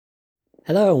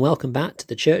Hello and welcome back to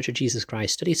the Church of Jesus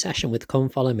Christ study session with Come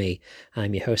Follow Me.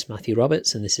 I'm your host Matthew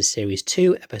Roberts and this is Series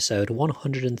 2, Episode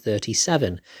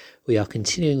 137. We are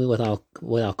continuing with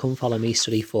our Come Follow Me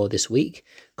study for this week,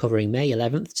 covering May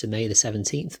 11th to May the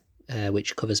 17th,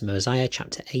 which covers Mosiah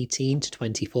chapter 18 to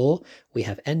 24. We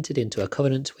have entered into a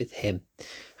covenant with him.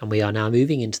 And we are now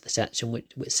moving into the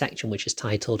section which is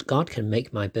titled God Can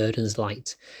Make My Burdens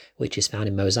Light, which is found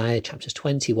in Mosiah chapters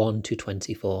 21 to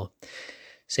 24.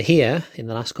 So here, in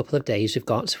the last couple of days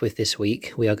with this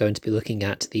week, we are going to be looking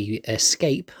at the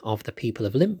escape of the people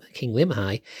of King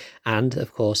Limhi and,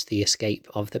 of course, the escape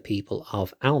of the people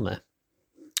of Alma.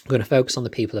 We're going to focus on the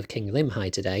people of King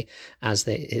Limhi today, as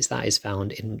that is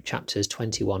found in chapters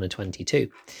 21 and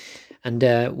 22.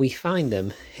 And we find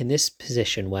them in this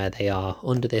position where they are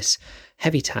under this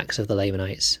heavy tax of the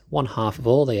Lamanites. One half of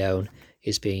all they own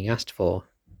is being asked for.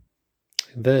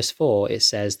 In verse 4, it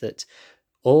says that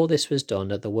all this was done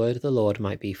that the word of the Lord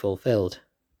might be fulfilled.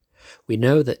 We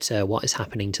know that what is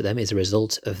happening to them is a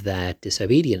result of their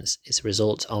disobedience. It's a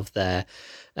result of their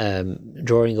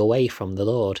drawing away from the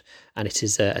Lord. And it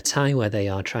is a time where they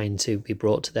are trying to be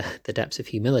brought to the depths of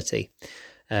humility.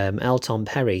 L. Tom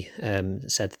Perry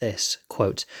said this,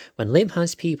 quote, "When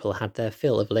Limhi's people had their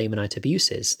fill of Lamanite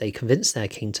abuses, they convinced their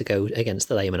king to go against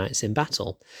the Lamanites in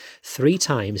battle. 3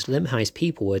 times Limhi's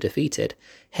people were defeated.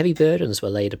 Heavy burdens were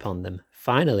laid upon them.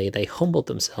 Finally, they humbled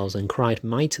themselves and cried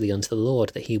mightily unto the Lord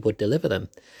that he would deliver them.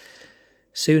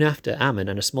 Soon after, Ammon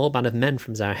and a small band of men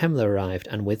from Zarahemla arrived,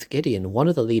 and with Gideon, one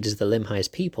of the leaders of the Limhi's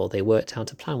people, they worked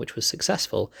out a plan which was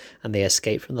successful, and they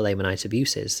escaped from the Lamanite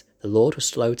abuses. The Lord was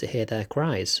slow to hear their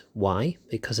cries. Why?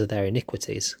 Because of their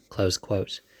iniquities." Close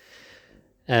quote.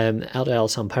 Elder L.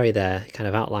 Tom Perry there kind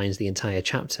of outlines the entire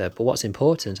chapter, but what's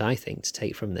important, I think, to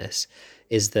take from this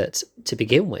is that, to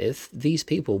begin with, these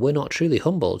people were not truly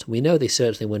humbled. We know they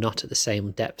certainly were not at the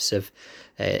same depths of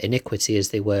iniquity as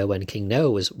they were when King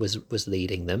Noah was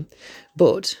leading them,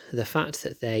 but the fact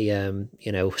that they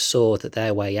saw that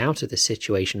their way out of this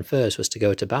situation first was to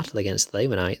go to battle against the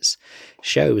Lamanites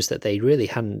shows that they really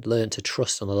hadn't learned to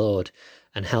trust on the Lord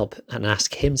and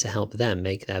ask him to help them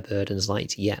make their burdens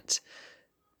light yet.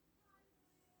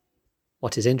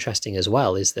 What is interesting as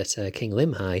well is that King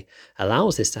Limhi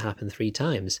allows this to happen 3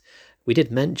 times. We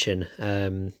did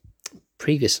mention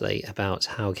previously about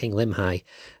how King Limhi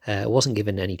wasn't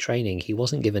given any training. He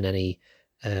wasn't given any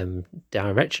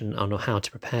direction on how to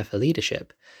prepare for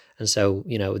leadership. And so,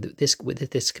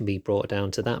 this can be brought down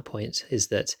to that point, is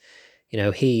that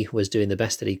he was doing the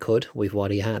best that he could with what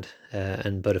he had.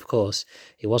 But of course,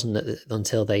 it wasn't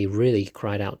until they really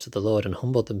cried out to the Lord and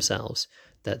humbled themselves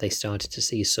that they started to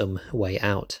see some way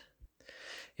out.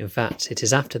 In fact, it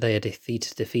is after they are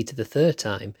defeated the 3rd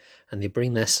time, and they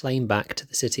bring their slain back to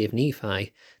the city of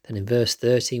Nephi, then in verse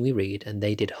 13 we read, "And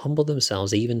they did humble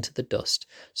themselves even to the dust,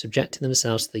 subjecting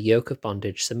themselves to the yoke of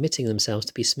bondage, submitting themselves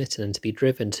to be smitten and to be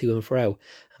driven to and fro,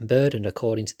 and burdened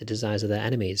according to the desires of their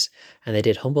enemies. And they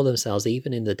did humble themselves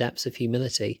even in the depths of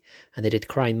humility, and they did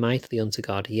cry mightily unto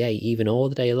God, yea, even all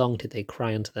the day long did they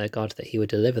cry unto their God that he would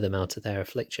deliver them out of their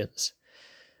afflictions."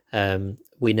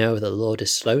 We know that the Lord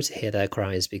is slow to hear their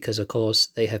cries because, of course,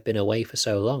 they have been away for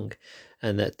so long,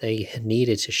 and that they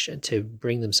needed to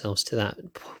bring themselves to that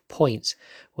point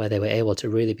where they were able to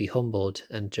really be humbled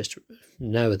and just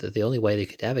know that the only way they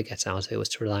could ever get out of it was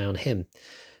to rely on him.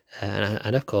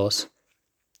 And of course,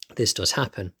 this does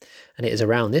happen, and it is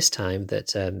around this time that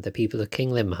the people of King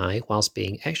Limhi, whilst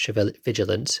being extra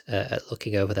vigilant at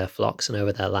looking over their flocks and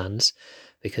over their lands,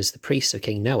 because the priests of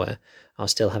King Noah are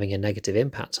still having a negative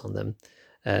impact on them.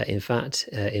 In fact,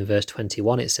 in verse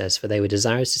 21 it says, "For they were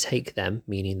desirous to take them,"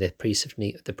 meaning the priests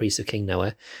of King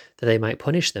Noah, "that they might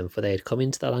punish them, for they had come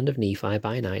into the land of Nephi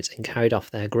by night and carried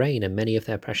off their grain and many of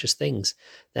their precious things.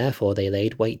 Therefore they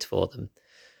laid wait for them."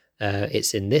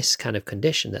 It's in this kind of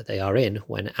condition that they are in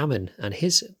when Ammon and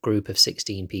his group of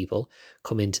 16 people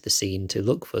come into the scene to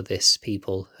look for this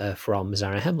people from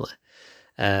Zarahemla.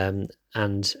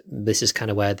 And this is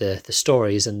kind of where the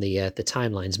stories and the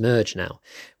timelines merge now.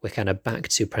 We're kind of back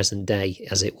to present day,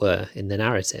 as it were, in the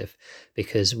narrative,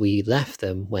 because we left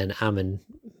them when Ammon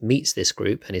meets this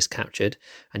group and is captured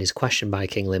and is questioned by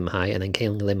King Limhi, and then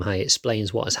King Limhi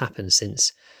explains what has happened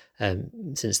since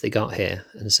they got here.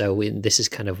 And so this is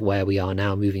kind of where we are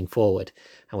now moving forward,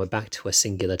 and we're back to a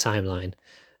singular timeline,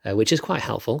 which is quite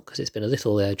helpful because it's been a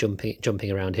little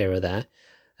jumping around here or there.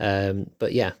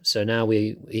 But yeah, so now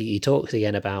he talks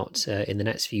again about in the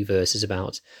next few verses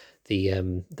about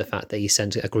the fact that he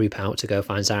sent a group out to go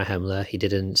find Zarahemla. He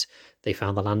didn't. They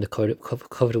found the land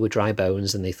covered with dry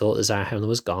bones, and they thought that Zarahemla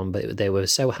was gone. But they were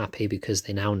so happy because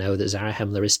they now know that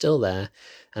Zarahemla is still there,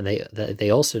 and they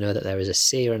also know that there is a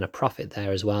seer and a prophet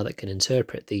there as well that can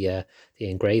interpret the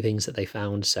engravings that they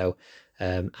found. So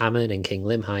Ammon and King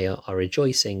Limhi are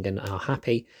rejoicing and are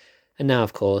happy, and now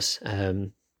of course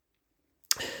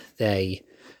they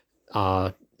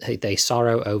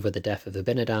sorrow over the death of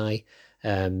Abinadi.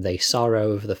 They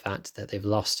sorrow over the fact that they've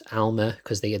lost Alma,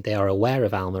 because they are aware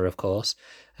of Alma, of course.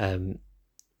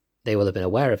 They will have been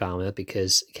aware of Alma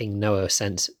because King Noah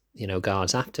sent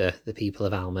guards after the people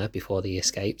of Alma before they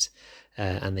escaped,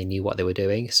 and they knew what they were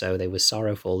doing. So they were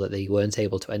sorrowful that they weren't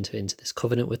able to enter into this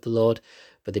covenant with the Lord,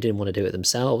 but they didn't want to do it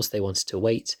themselves. They wanted to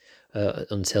wait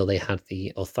until they had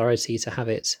the authority to have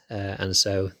it, and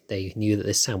so they knew that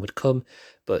this time would come.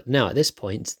 But now at this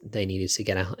point, they needed to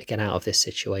get out of this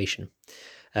situation.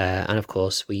 And of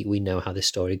course, we know how this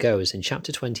story goes. In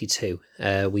chapter 22,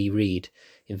 we read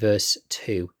in verse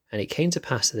 2, "And it came to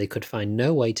pass that they could find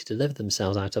no way to deliver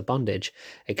themselves out of bondage,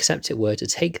 except it were to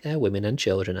take their women and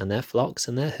children, and their flocks,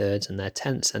 and their herds, and their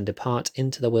tents, and depart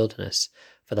into the wilderness.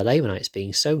 For the Lamanites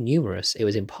being so numerous, it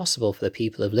was impossible for the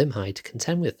people of Limhi to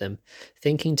contend with them,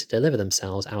 thinking to deliver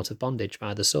themselves out of bondage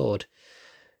by the sword."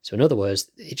 So in other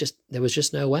words, there was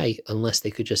just no way unless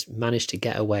they could just manage to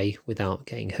get away without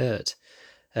getting hurt.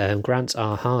 Grant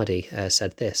R. Hardy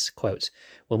said this, quote,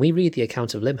 "When we read the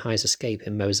account of Limhi's escape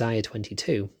in Mosiah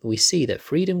 22, we see that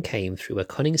freedom came through a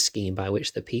cunning scheme by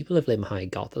which the people of Limhi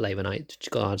got the Lamanite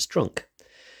guards drunk.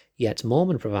 Yet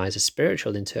Mormon provides a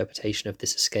spiritual interpretation of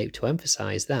this escape to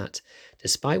emphasize that,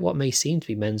 despite what may seem to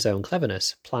be men's own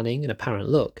cleverness, planning, and apparent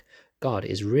luck, God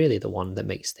is really the one that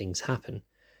makes things happen."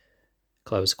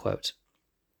 Close quote.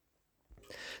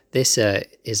 This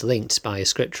is linked by a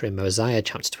scripture in Mosiah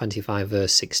chapter 25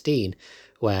 verse 16,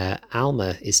 where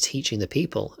Alma is teaching the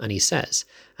people, and he says,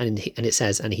 and it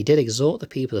says, "And he did exhort the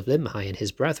people of Limhi and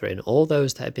his brethren, all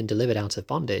those that had been delivered out of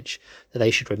bondage, that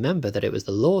they should remember that it was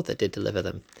the Lord that did deliver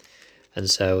them." And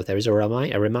so there is a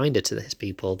reminder to his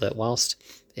people that whilst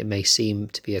it may seem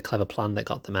to be a clever plan that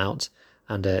got them out,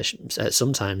 and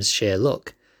sometimes sheer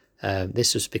luck,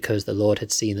 this was because the Lord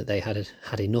had seen that they had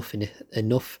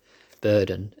enough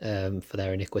burden for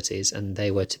their iniquities, and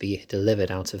they were to be delivered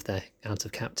out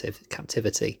of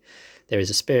captivity. There is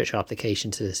a spiritual application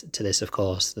to this, of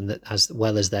course, and that as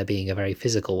well as there being a very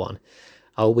physical one.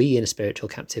 Are we in a spiritual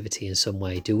captivity in some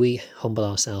way? Do we humble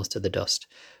ourselves to the dust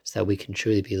so that we can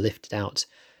truly be lifted out?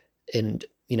 And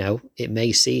it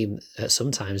may seem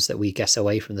sometimes that we get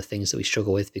away from the things that we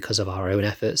struggle with because of our own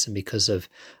efforts and because of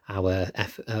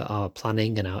our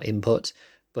planning and our input.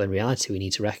 But in reality, we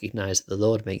need to recognize that the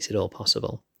Lord makes it all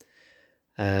possible.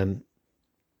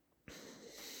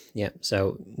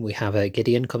 So we have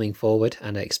Gideon coming forward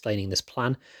and explaining this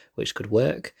plan, which could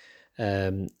work,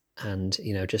 and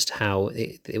just how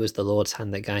it was the Lord's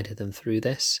hand that guided them through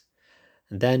this.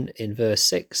 And then in verse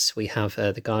 6, we have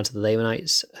the guards of the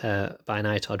Lamanites by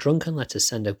night are drunken. Let us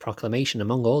send a proclamation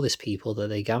among all this people that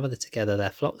they gather together their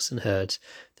flocks and herds,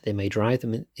 that they may drive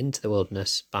them into the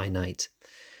wilderness by night.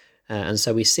 And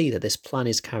so we see that this plan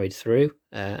is carried through,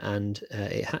 and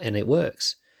it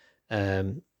works.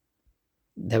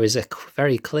 There is a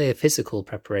very clear physical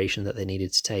preparation that they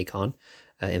needed to take on.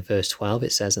 In verse 12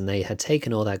 it says, "And they had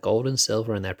taken all their gold and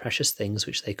silver and their precious things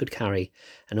which they could carry,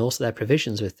 and also their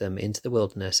provisions with them into the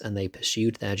wilderness, and they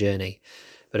pursued their journey."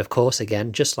 But of course,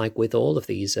 again, just like with all of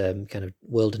these kind of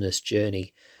wilderness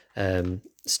journey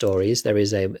stories, there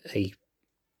is a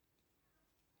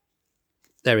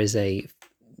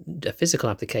physical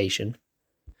application,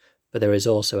 but there is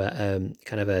also a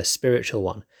kind of a spiritual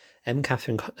one. M.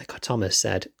 Catherine Thomas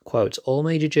said, quote, "All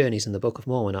major journeys in the Book of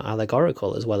Mormon are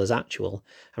allegorical as well as actual,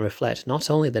 and reflect not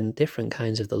only the different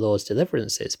kinds of the Lord's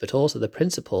deliverances, but also the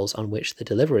principles on which the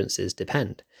deliverances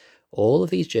depend. All of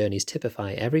these journeys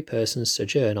typify every person's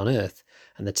sojourn on earth,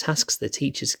 and the tasks the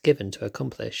teacher is given to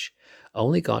accomplish.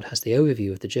 Only God has the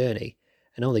overview of the journey,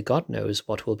 and only God knows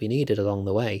what will be needed along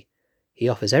the way. He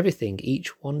offers everything each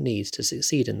one needs to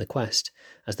succeed in the quest.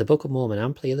 As the Book of Mormon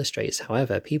amply illustrates,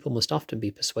 however, people must often be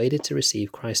persuaded to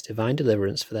receive Christ's divine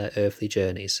deliverance for their earthly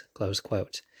journeys." Close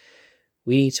quote.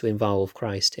 We need to involve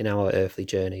Christ in our earthly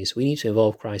journeys. We need to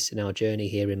involve Christ in our journey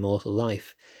here in mortal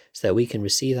life so that we can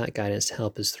receive that guidance to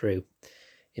help us through.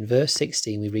 In verse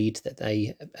 16, we read that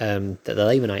that the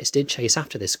Lamanites did chase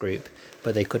after this group,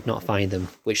 but they could not find them,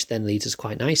 which then leads us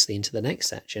quite nicely into the next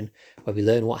section, where we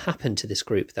learn what happened to this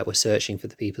group that were searching for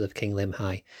the people of King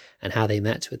Limhi, and how they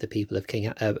met with the people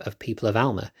of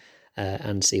Alma,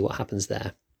 and see what happens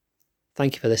there.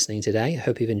 Thank you for listening today. I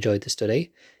hope you've enjoyed the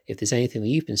study. If there's anything that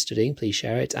you've been studying, please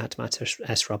share it at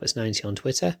MattSRoberts90 on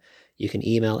Twitter. You can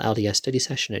email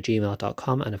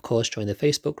ldsstudysession@gmail.com, and of course join the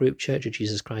Facebook group Church of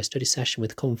Jesus Christ Study Session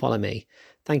with Come Follow Me.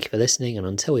 Thank you for listening, and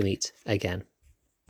until we meet again.